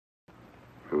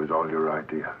It was all your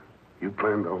idea. You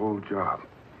planned the whole job.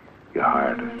 You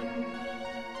hired us.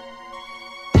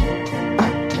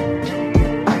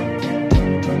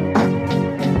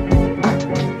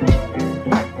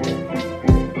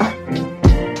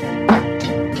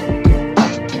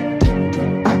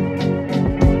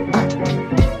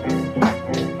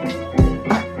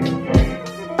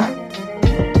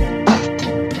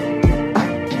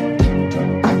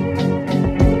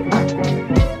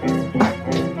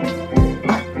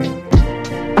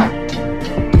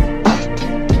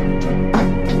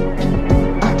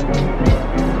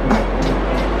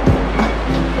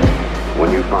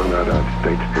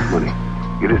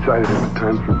 Decided it was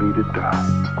time for me to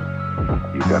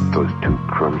die. You got those two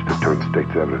crumbs to turn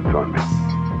state's evidence on me.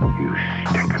 You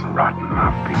stinking rotten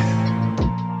mouthpiece.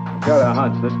 Got a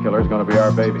hunch this killer's gonna be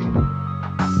our baby.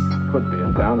 Could be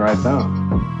in town right now.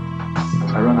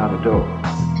 I run out of dough.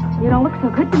 You don't look so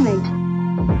good to me.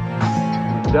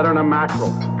 Dead on a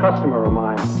mackerel. Customer of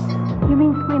mine. You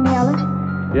mean Squeamy Ellis?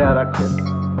 Yeah, that's it.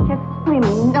 Just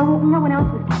Squeamy. No one else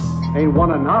is. Ain't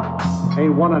one enough?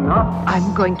 Ain't one enough?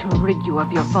 I'm going to rid you of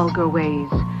your vulgar ways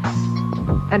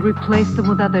and replace them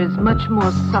with others much more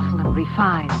subtle and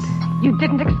refined. You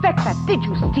didn't expect that, did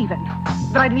you, Stephen?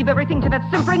 That I'd leave everything to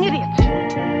that simpering idiot?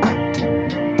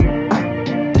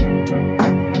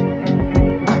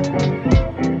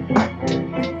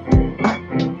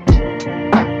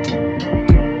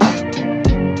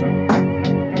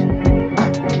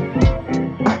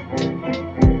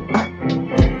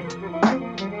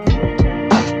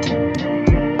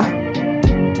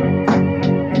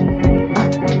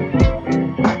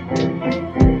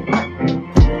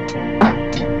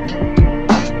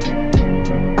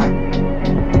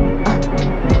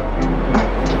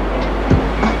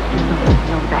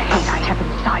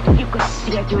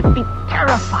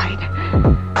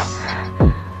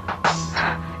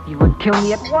 Kill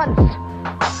me at once.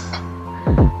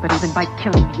 But even by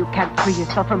killing me, you can't free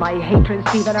yourself from my hatred,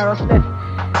 Stephen Arrowsmith.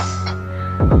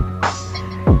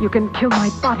 You can kill my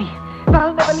body, but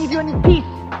I'll never leave you in peace.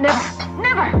 Never,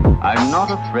 never. I'm not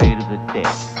afraid of the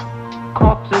dead.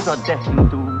 Corpses are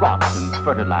destined to rot and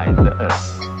fertilize the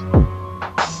earth.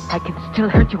 I can still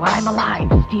hurt you while I'm alive,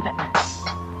 Stephen.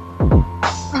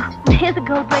 Oh, here's a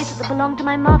gold bracelet that belonged to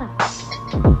my mother.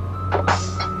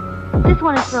 This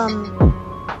one is from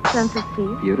Francis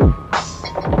Steve. Beautiful.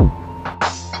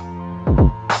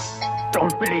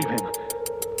 Don't believe him.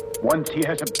 Once he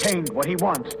has obtained what he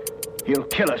wants, he'll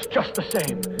kill us just the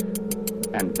same.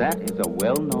 And that is a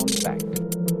well-known fact.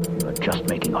 You're just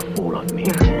making a fool of me.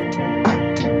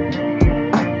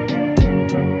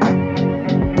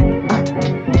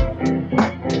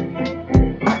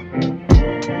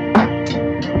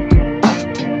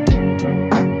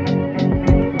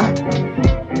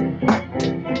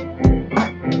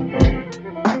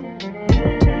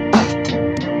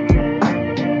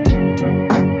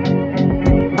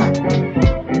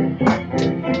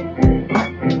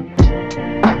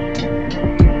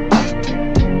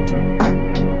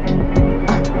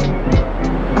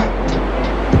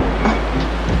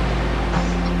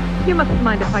 You mustn't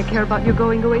mind if I care about you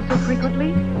going away so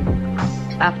frequently.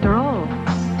 After all,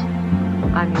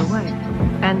 I'm your wife,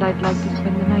 and I'd like to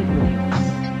spend the night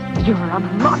with you. You're a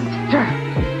monster!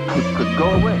 We could go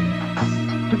away.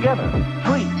 Together.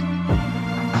 Free.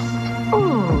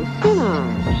 Oh,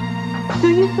 Solange. So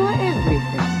you saw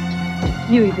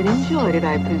everything. You even enjoyed it,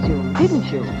 I presume, didn't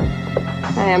you?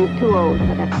 I am too old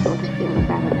for that sort of thing,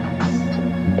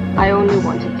 Baroness. I only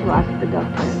wanted to ask the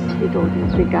doctor his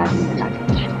orders regarding the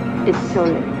luggage. It's so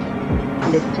late,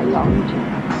 and it's a long journey.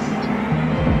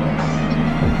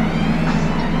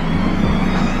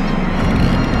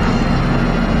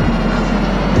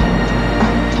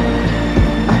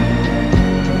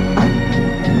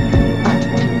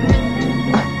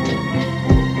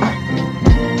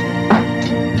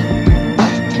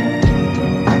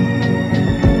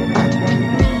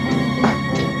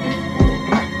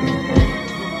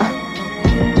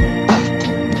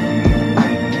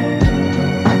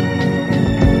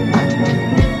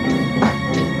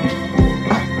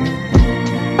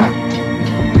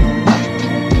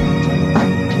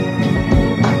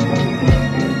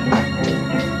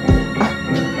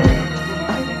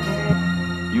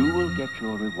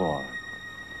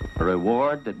 A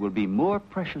reward that will be more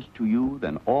precious to you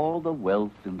than all the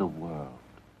wealth in the world.